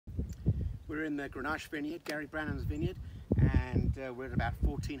We're in the Grenache Vineyard, Gary Branham's vineyard, and we're at about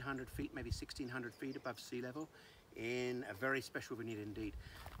 1,400 feet, maybe 1,600 feet above sea level, in a very special vineyard indeed.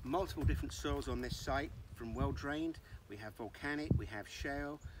 Multiple different soils on this site, from well drained, we have volcanic, we have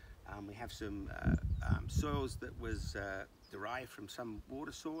shale, we have some soils that was derived from some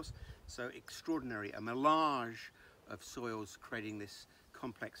water source. So extraordinary, a melange of soils creating this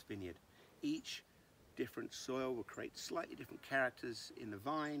complex vineyard. Each different soil will create slightly different characters in the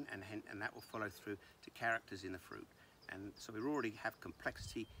vine, and that will follow through to characters in the fruit. And so we already have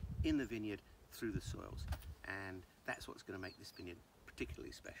complexity in the vineyard through the soils, and that's what's going to make this vineyard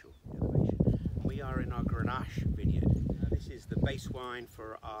particularly special. We are in our Grenache vineyard. This is the base wine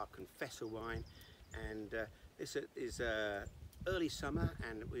for our Confessor wine, and this is early summer,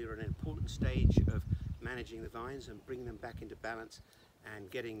 and we're at an important stage of managing the vines and bringing them back into balance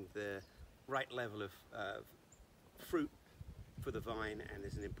and getting the right level of fruit for the vine. And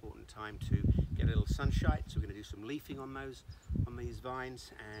there's an important time to get a little sunshine, so we're going to do some leafing on these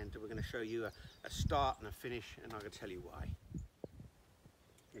vines, and we're going to show you a start and a finish, and I'm going to tell you why.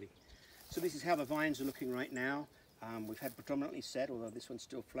 Ready? So this is how the vines are looking right now. We've had predominantly set, although this one's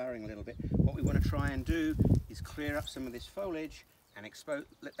still flowering a little bit. What we want to try and do is clear up some of this foliage and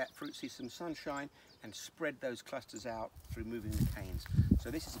let that fruit see some sunshine and spread those clusters out through moving the canes.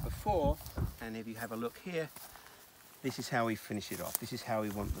 So this is a before, and if you have a look here, this is how we finish it off. This is how we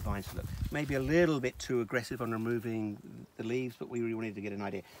want the vines to look. Maybe a little bit too aggressive on removing the leaves, but we really wanted to get an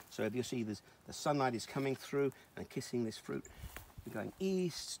idea. So if you see the sunlight is coming through and kissing this fruit, we're going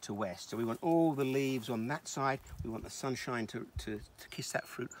east to west. So we want all the leaves on that side. We want the sunshine to kiss that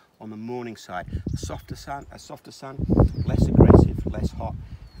fruit on the morning side. A softer sun, less aggressive, less hot.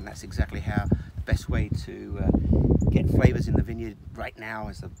 And that's exactly how the best way to get flavors in the vineyard right now,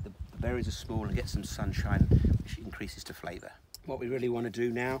 as the berries are small, and get some sunshine, which increases to flavor. What we really want to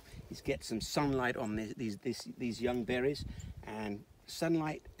do now is get some sunlight on these young berries, and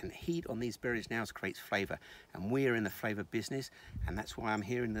sunlight and heat on these berries now creates flavor, and we are in the flavor business, and that's why I'm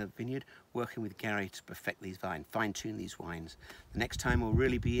here in the vineyard working with Gary to perfect these vines, fine-tune these wines. The next time we'll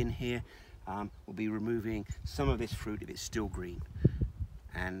really be in here, we'll be removing some of this fruit if it's still green,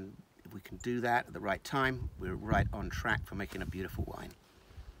 and if we can do that at the right time, we're right on track for making a beautiful wine.